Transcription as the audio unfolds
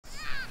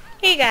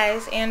Hey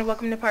guys, and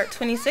welcome to part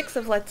 26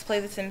 of Let's Play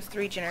The Sims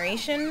 3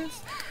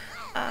 Generations.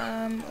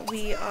 I'm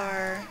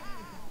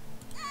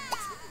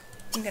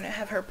gonna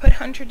have her put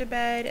Hunter to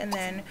bed and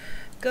then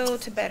go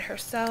to bed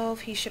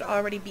herself. He should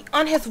already be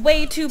on his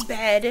way to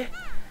bed.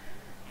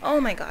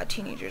 Oh my god,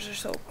 teenagers are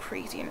so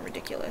crazy and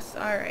ridiculous.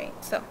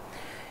 Alright, so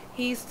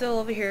he's still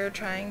over here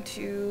trying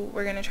to,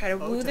 we're gonna try to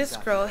woo this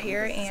girl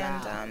here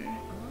and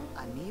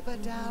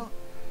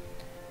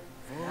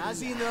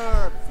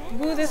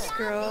woo this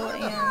girl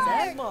and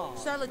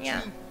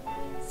yeah.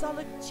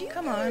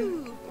 Come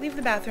on, leave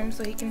the bathroom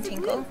so he can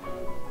tinkle.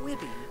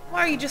 Why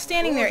are you just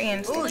standing there,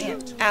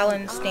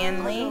 Alan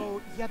Stanley?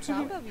 What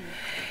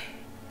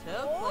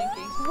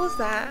was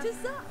that?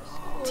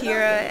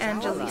 Tira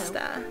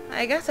Angelista.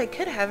 I guess I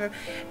could have her.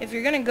 If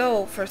you're gonna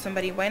go for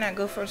somebody, why not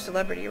go for a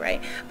celebrity,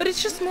 right? But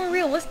it's just more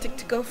realistic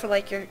to go for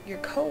like your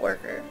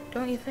co-worker,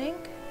 don't you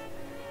think?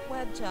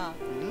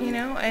 You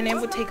know, and it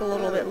would take a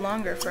little bit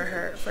longer for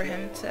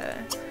him to.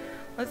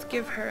 Let's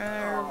give her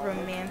a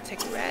romantic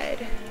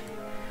red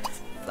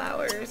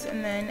flowers,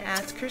 and then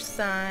ask her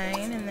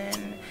sign, and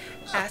then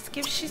ask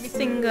if she's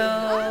single,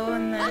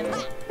 and then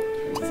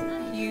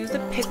use a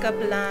pickup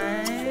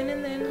line,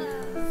 and then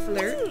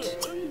flirt.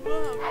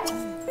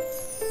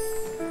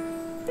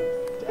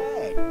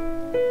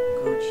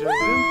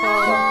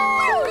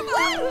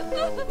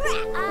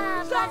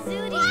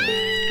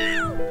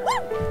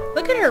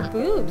 Look at her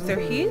boobs, they're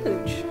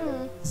huge.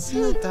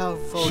 She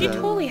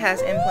totally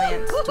has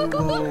implants. Her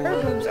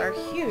boobs are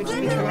huge. Let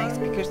me turn my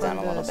speakers down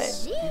a little bit.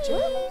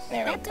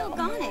 There we go.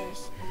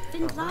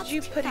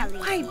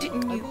 Why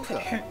didn't you put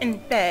him in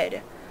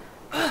bed?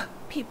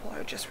 People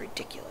are just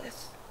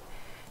ridiculous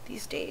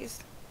these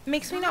days.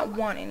 Makes me not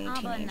want any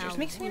teenagers.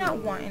 Makes me not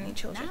want any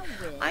children.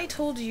 I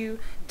told you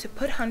to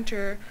put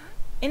Hunter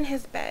in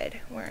his bed.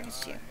 Where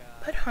is you?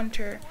 Put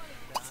Hunter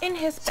in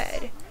his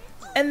bed.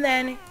 And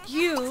then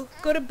you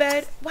go to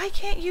bed. Why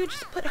can't you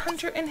just put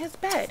Hunter in his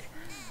bed?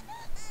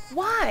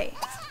 Why?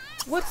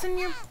 What's in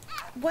your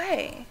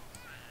way?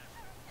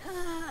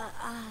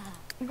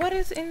 What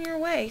is in your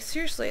way?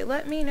 Seriously,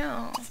 let me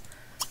know.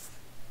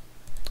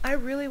 I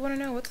really want to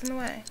know what's in the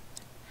way.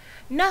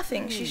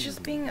 Nothing. She's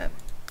just being a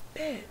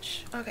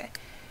bitch. Okay.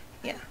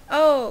 Yeah.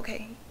 Oh,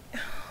 okay.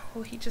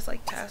 Oh, he just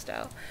like passed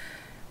out.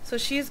 So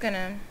she's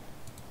gonna...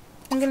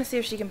 I'm gonna see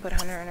if she can put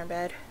Hunter in her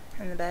bed.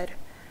 In the bed.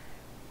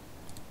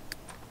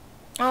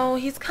 Oh,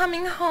 he's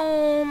coming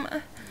home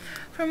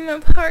from the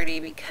party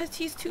because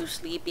he's too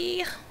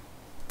sleepy.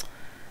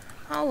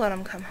 I'll let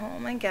him come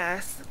home, I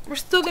guess. We're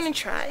still gonna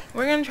try.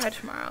 We're gonna try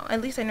tomorrow.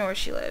 At least I know where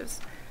she lives.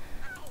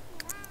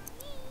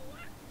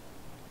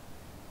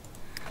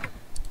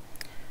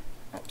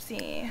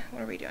 Oopsie.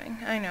 What are we doing?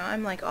 I know,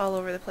 I'm like all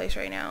over the place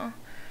right now.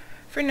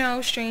 For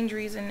no strange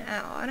reason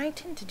at all. And I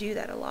tend to do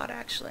that a lot,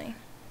 actually.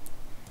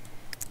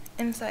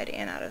 Inside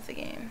and out of the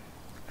game.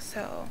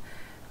 So...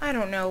 I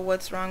don't know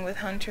what's wrong with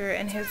Hunter,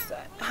 and his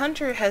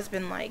Hunter has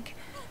been like,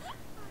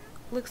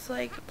 looks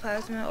like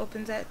plasma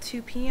opens at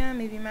 2 p.m.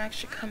 Maybe Max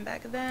should come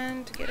back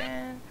then to get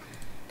in.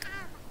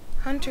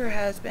 Hunter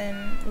has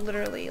been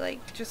literally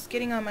like just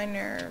getting on my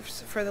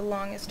nerves for the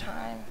longest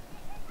time.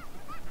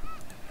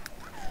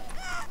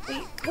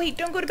 Wait,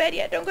 don't go to bed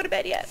yet. Don't go to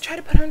bed yet. Try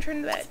to put Hunter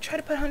in the bed. Try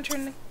to put Hunter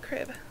in the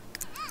crib.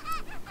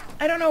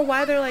 I don't know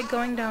why they're like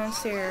going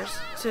downstairs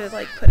to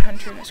like put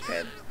Hunter in his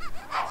crib.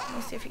 Let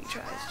me see if he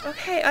tries.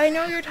 Okay, I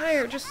know you're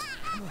tired. Just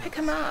pick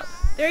him up.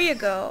 There you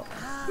go.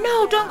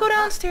 No, don't go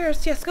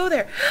downstairs. Yes, go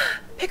there.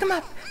 Pick him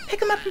up.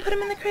 Pick him up and put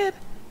him in the crib.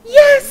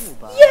 Yes!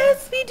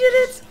 Yes, we did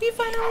it. We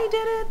finally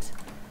did it.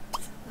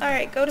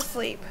 Alright, go to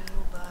sleep.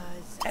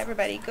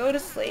 Everybody, go to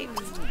sleep.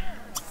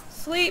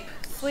 Sleep,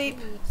 sleep,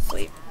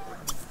 sleep.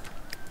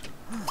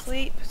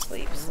 Sleep,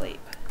 sleep, sleep.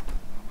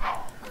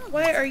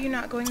 Why are you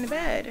not going to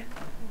bed?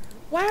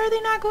 Why are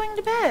they not going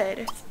to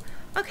bed?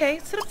 Okay,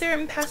 sit up there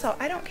and pass out.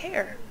 I don't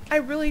care. I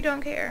really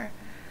don't care.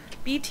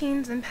 Be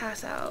teens and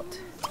pass out.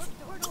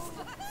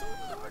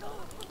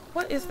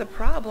 What is the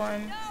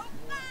problem?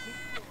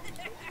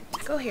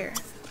 Go here.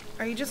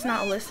 Are you just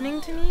not listening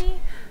to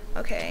me?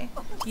 Okay,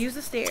 use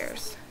the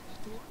stairs.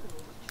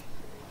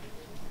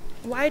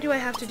 Why do I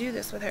have to do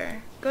this with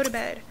her? Go to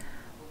bed.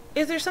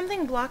 Is there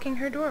something blocking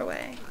her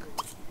doorway?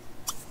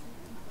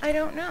 I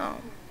don't know.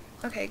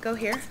 Okay, go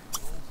here.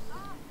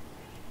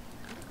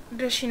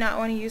 Does she not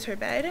want to use her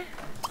bed?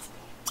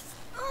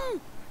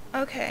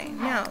 Okay,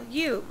 now,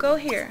 you, go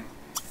here.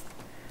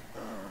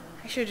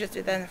 I should have just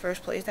did that in the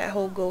first place, that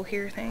whole go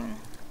here thing.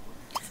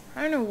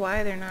 I don't know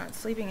why they're not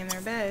sleeping in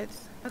their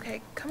beds.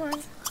 Okay, come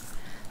on.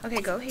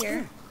 Okay, go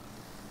here.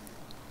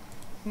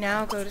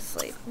 Now go to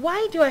sleep.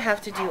 Why do I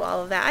have to do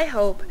all of that? I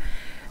hope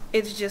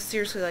it's just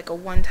seriously like a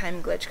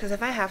one-time glitch, because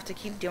if I have to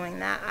keep doing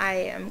that, I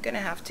am going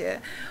to have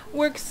to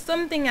work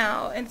something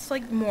out. It's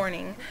like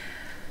morning.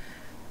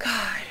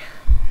 God.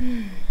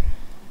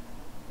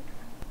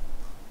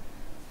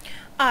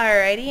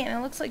 Alrighty, and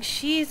it looks like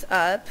she's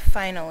up,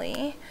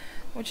 finally,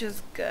 which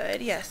is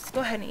good. Yes,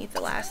 go ahead and eat the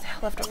last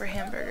leftover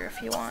hamburger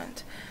if you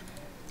want.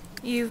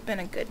 You've been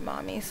a good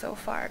mommy so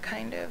far,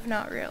 kind of.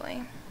 Not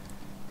really.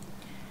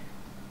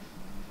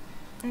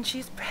 And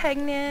she's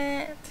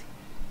pregnant.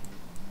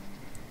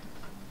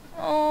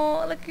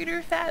 Oh, look at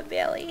her fat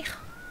belly.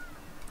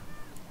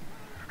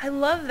 I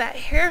love that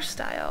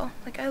hairstyle.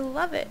 Like, I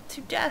love it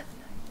to death.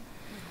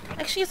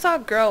 Actually, I saw a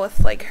girl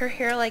with, like, her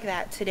hair like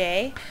that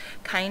today.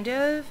 Kind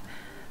of.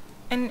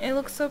 And it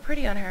looks so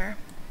pretty on her.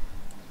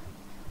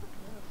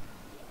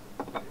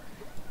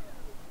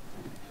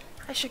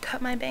 I should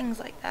cut my bangs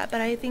like that,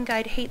 but I think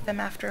I'd hate them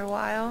after a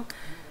while.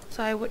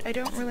 So I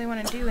don't really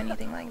want to do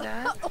anything like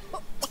that.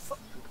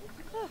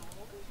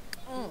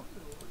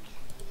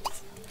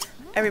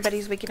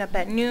 Everybody's waking up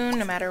at noon,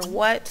 no matter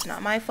what. It's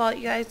not my fault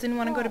you guys didn't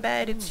want to go to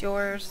bed. It's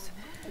yours.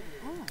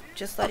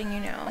 Just letting you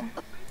know.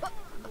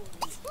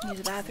 Use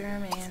the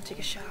bathroom and take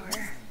a shower.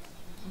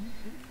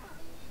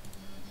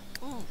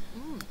 And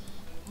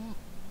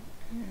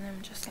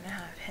I'm just going to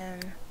have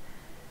him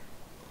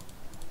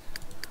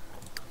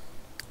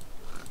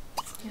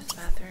use the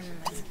bathroom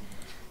and then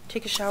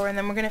take a shower. And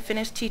then we're going to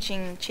finish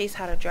teaching Chase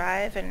how to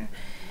drive. And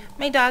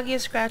my doggy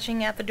is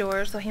scratching at the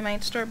door, so he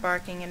might start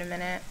barking in a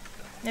minute.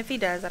 If he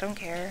does, I don't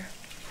care.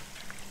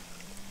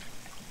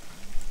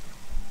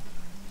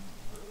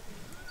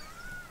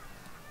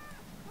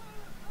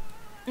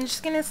 I'm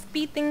just gonna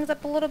speed things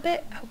up a little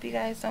bit. I hope you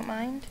guys don't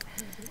mind.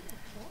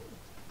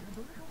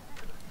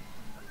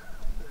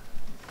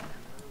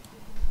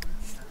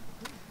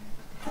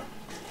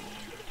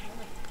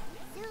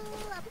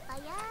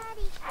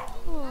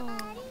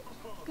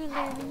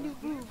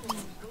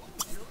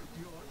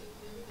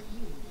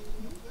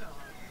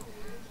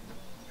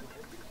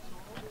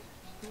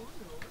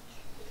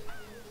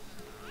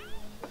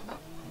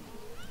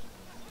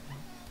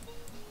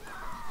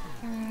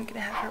 I'm gonna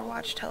have her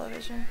watch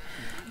television.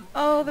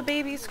 Oh, the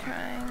baby's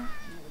crying.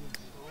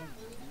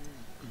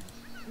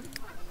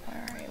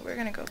 Alright, we're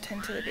gonna go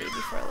tend to the baby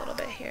for a little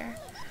bit here.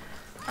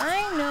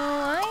 I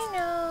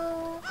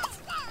know.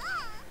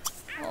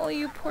 Oh,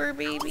 you poor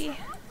baby.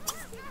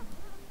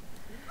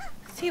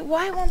 See,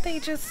 why won't they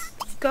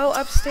just go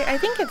upstairs? I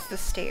think it's the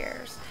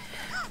stairs.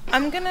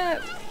 I'm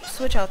gonna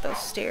switch out those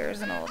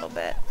stairs in a little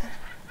bit.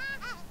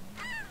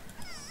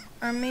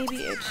 Or maybe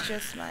it's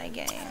just my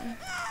game.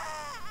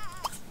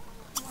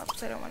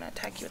 Oops, I don't want to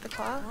attack you with the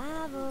claw.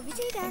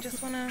 I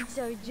just want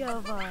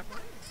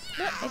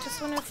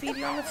to feed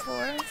you on the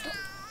floor.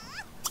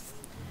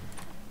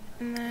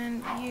 And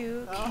then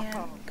you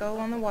can go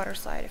on the water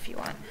slide if you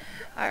want.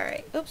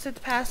 Alright. Oops, it's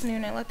past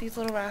noon. I let these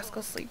little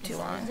rascals sleep too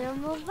long.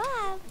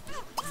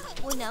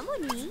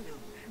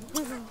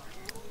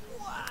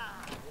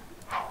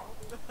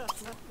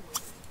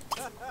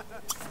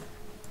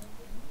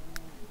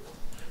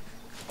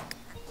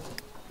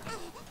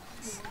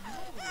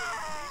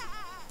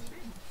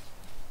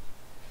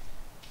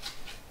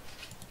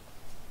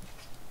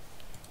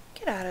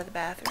 Get out of the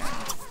bathroom.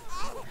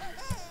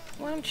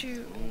 Why don't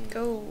you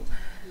go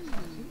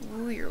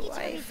woo your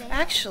wife?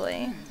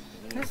 Actually,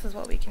 this is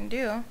what we can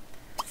do.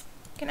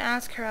 We can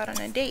ask her out on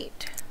a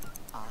date.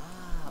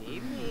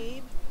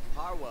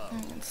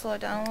 And slow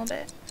it down a little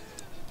bit.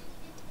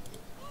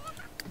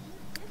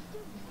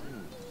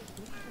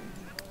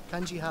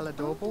 Kanji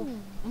haladobo,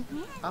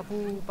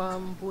 abu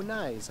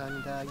bambunai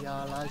zanda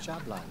yala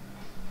jablan.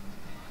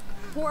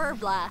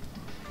 Warbla.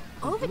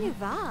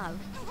 Ovenival.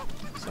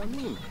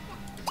 Samim.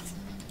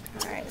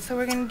 Alright, so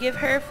we're going to give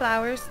her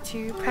flowers,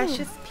 two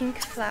precious pink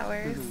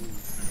flowers.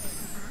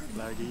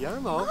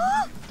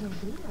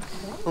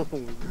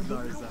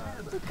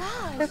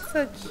 That's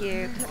so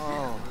cute.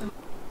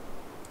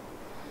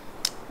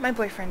 My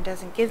boyfriend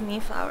doesn't give me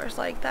flowers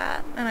like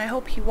that, and I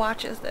hope he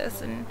watches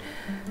this and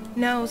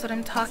knows that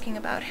I'm talking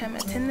about him.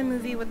 It's in the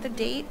movie with the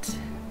date.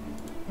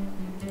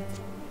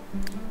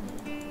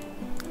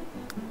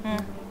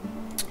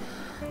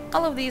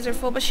 All of these are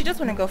full, but she does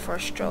want to go for a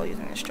stroll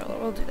using the stroller.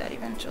 We'll do that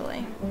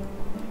eventually.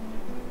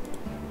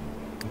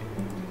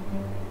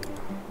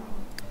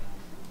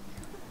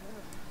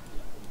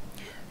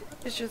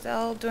 Is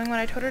Giselle doing what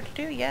I told her to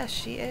do? Yes,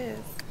 she is.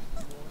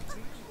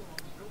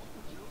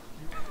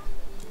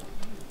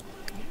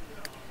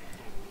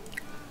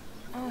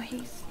 Oh,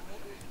 he's...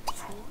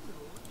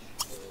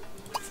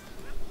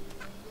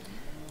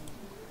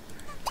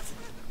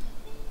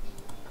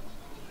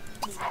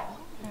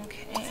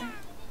 Okay. I'm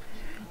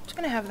just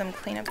gonna have them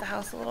clean up the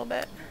house a little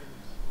bit.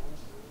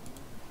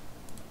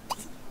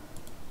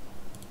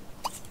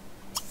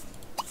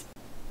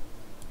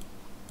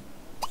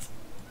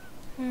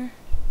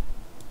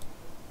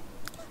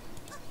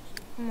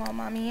 While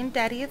Mommy and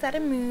Daddy is at a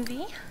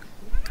movie.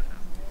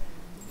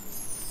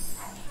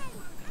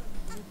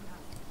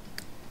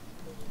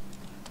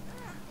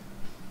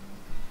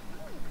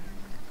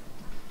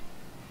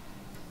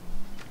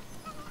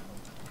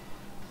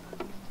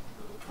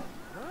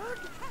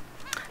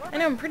 I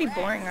know I'm pretty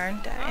boring,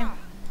 aren't I?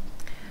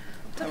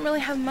 Don't really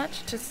have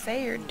much to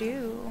say or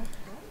do.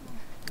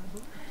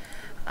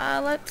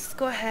 Let's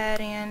go ahead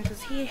and...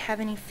 Does he have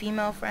any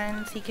female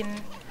friends he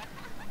can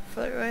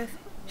flirt with?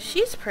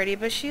 She's pretty,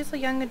 but she's a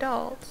young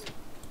adult.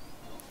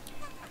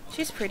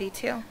 She's pretty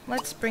too.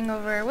 Let's bring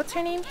over... What's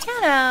her name?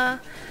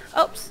 Hannah!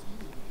 Oops.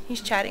 He's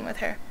chatting with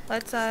her.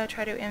 Let's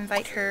try to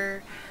invite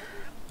her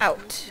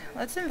out.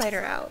 Let's invite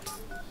her out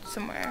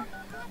somewhere.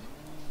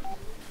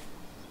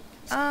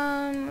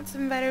 Let's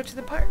invite her to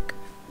the park.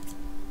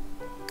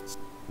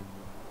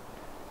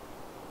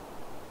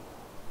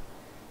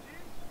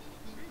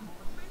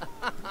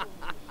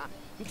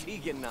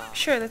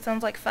 Sure, that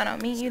sounds like fun. I'll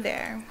meet you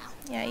there.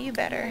 Yeah, you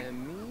better.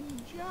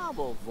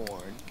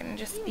 Gonna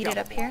just speed it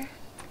up here.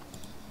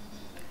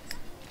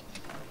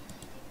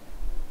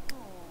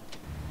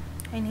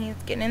 And he's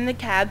getting in the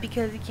cab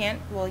because he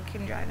can't, well, he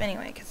can drive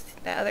anyway because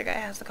that other guy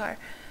has the car.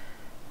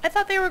 I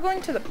thought they were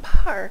going to the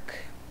park.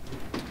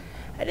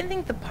 I didn't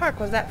think the park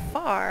was that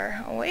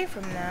far away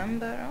from them,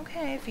 but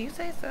okay, if you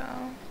say so.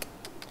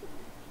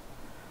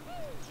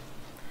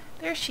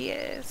 There she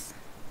is.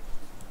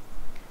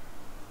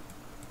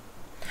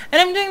 And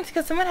I'm doing this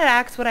because someone had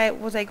asked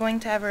was I going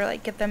to ever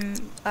like get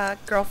them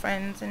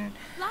girlfriends and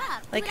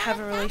like have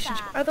a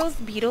relationship. Are those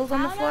beetles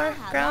on the floor?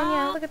 Ground?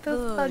 Yeah, look at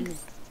those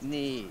bugs.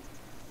 Knee,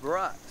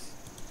 Brooks,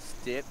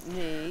 step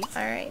knee.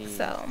 Alright,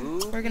 so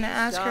we're gonna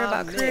ask her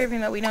about career,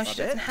 even though we know she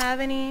doesn't have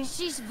any.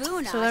 She's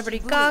Celebrity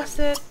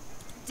gossip.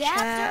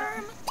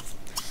 Chat.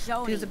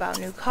 News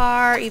about new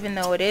car, even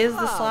though it is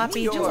the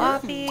sloppy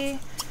jalopy.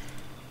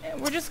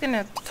 We're just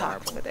gonna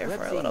talk with her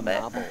for a little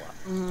bit.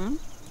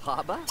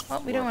 Well,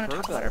 we don't want to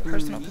talk about her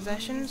personal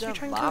possessions. We're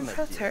trying to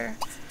impress her.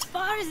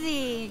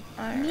 Farzy.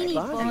 Alright,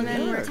 and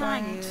then we're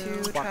going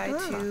to try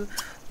to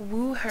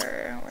woo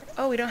her.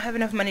 Oh, we don't have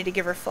enough money to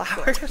give her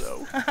flowers.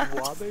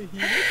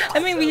 I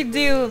mean, we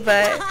do,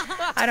 but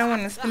I don't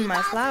want to spend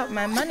my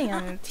money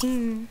on a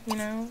team, you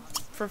know,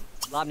 for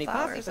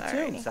flowers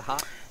already.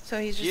 So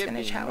he's just going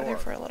to chat with her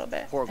for a little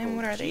bit. And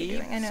what are they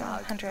doing? I know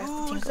Hunter has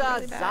to tinkle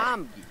really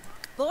bad.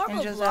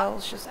 And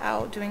Giselle's just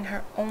out doing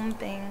her own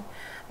thing.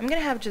 I'm going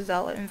to have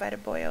Giselle invite a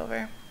boy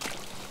over.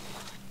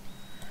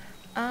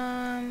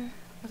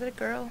 Was it a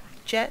girl?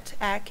 Jet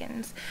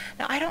Atkins.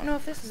 Now, I don't know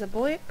if this is a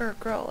boy or a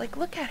girl. Like,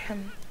 look at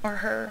him or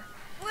her.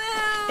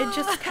 It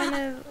just kind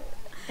of...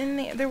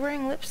 they're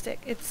wearing lipstick.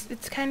 It's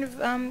kind of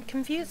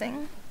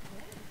confusing.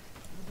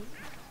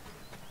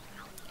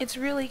 It's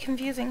really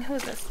confusing. Who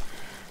is this?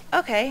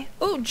 Okay.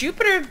 Oh,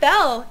 Jupiter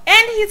Bell.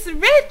 And he's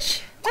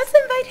rich. Let's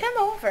invite him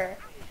over.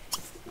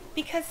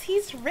 Because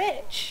he's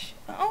rich.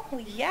 Oh,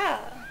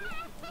 yeah.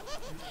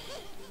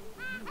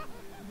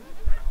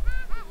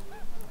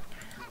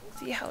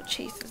 See how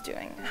Chase is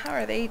doing. How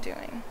are they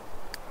doing?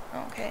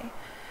 Okay.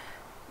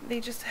 They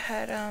just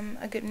had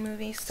a good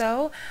movie.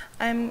 So,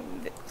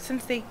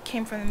 since they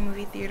came from the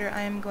movie theater,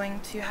 I am going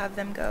to have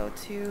them go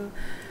to,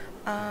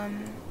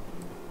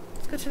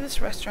 let's go to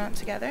this restaurant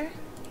together.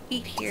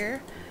 Eat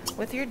here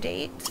with your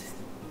date.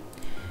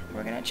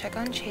 We're gonna check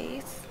on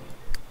Chase.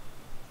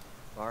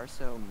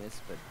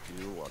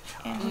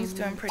 And he's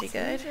doing pretty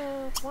good.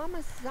 I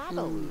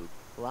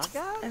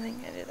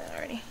think I did that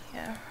already.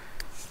 Yeah.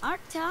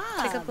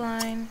 Pickup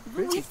line.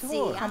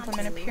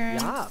 Compliment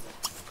appearance.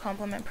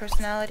 Compliment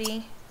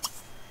personality.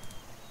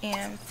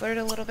 And flirt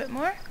a little bit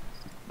more.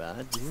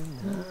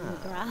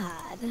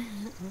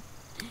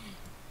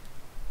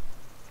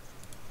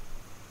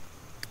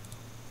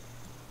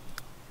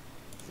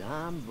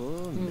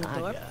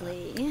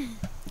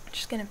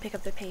 Just gonna pick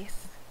up the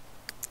pace.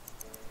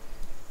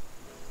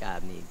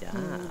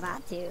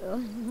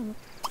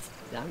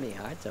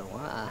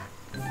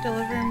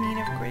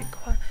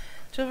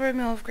 Deliver a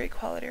meal of great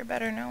quality or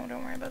better. No,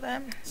 don't worry about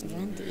that.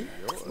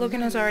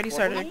 Logan has already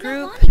started a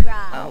group.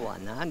 Oh,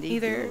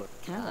 either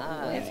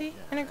is he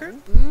in a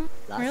group?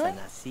 Really?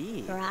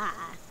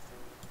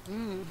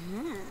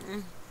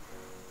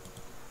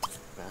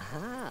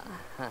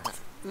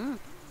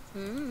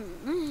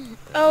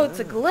 Oh, it's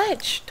a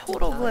glitch.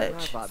 Total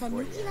glitch.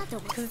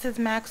 Because it says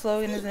Max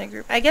Logan is in a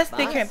group. I guess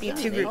there can't be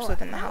two groups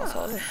within the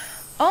household.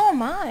 Oh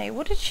my,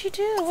 what did she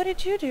do? What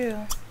did you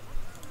do?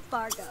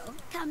 What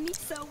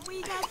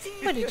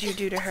did you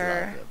do to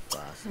her?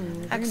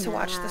 X to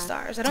watch the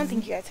stars. I don't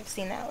think you guys have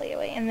seen that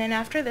lately. And then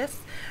after this,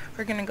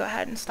 we're going to go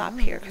ahead and stop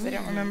here because I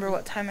don't remember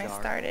what time I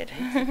started.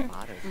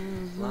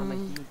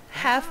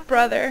 Half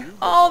brother.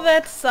 Oh,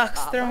 that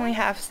sucks. They're only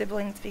half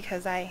siblings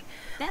because I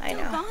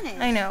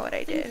know what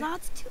I did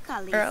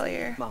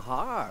earlier.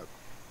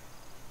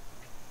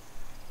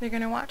 They're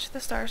going to watch the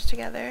stars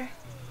together.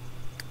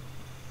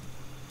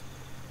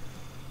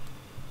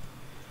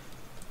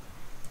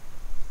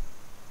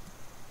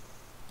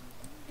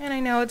 And I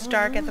know it's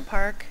dark at the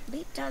park.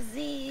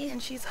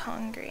 And she's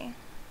hungry.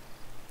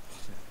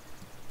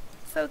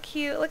 So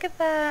cute. Look at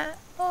that.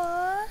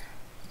 Aww.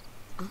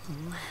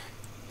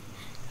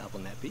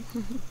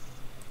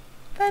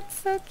 That's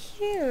so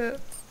cute.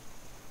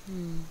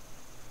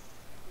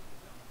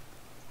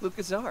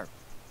 Lucasar.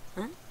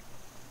 Huh?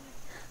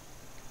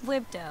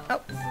 Wibdo.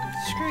 Oh,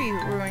 screw you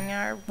ruining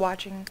our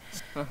watching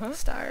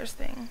stars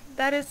thing.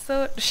 That is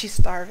so... She's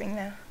starving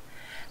now.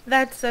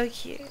 That's so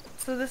cute.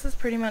 So this is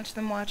pretty much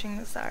them watching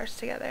the stars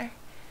together.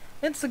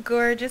 It's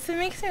gorgeous. It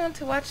makes me want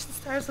to watch the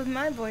stars with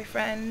my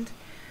boyfriend.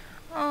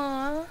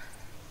 Aww.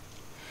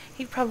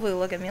 He'd probably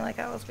look at me like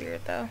I was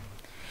weird though.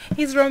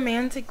 He's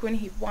romantic when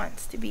he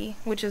wants to be,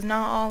 which is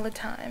not all the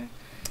time.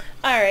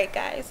 Alright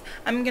guys,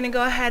 I'm gonna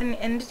go ahead and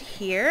end it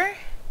here.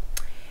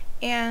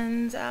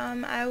 And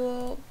I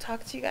will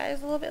talk to you guys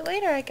a little bit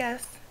later, I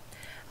guess.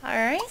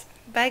 Alright,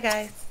 bye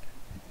guys.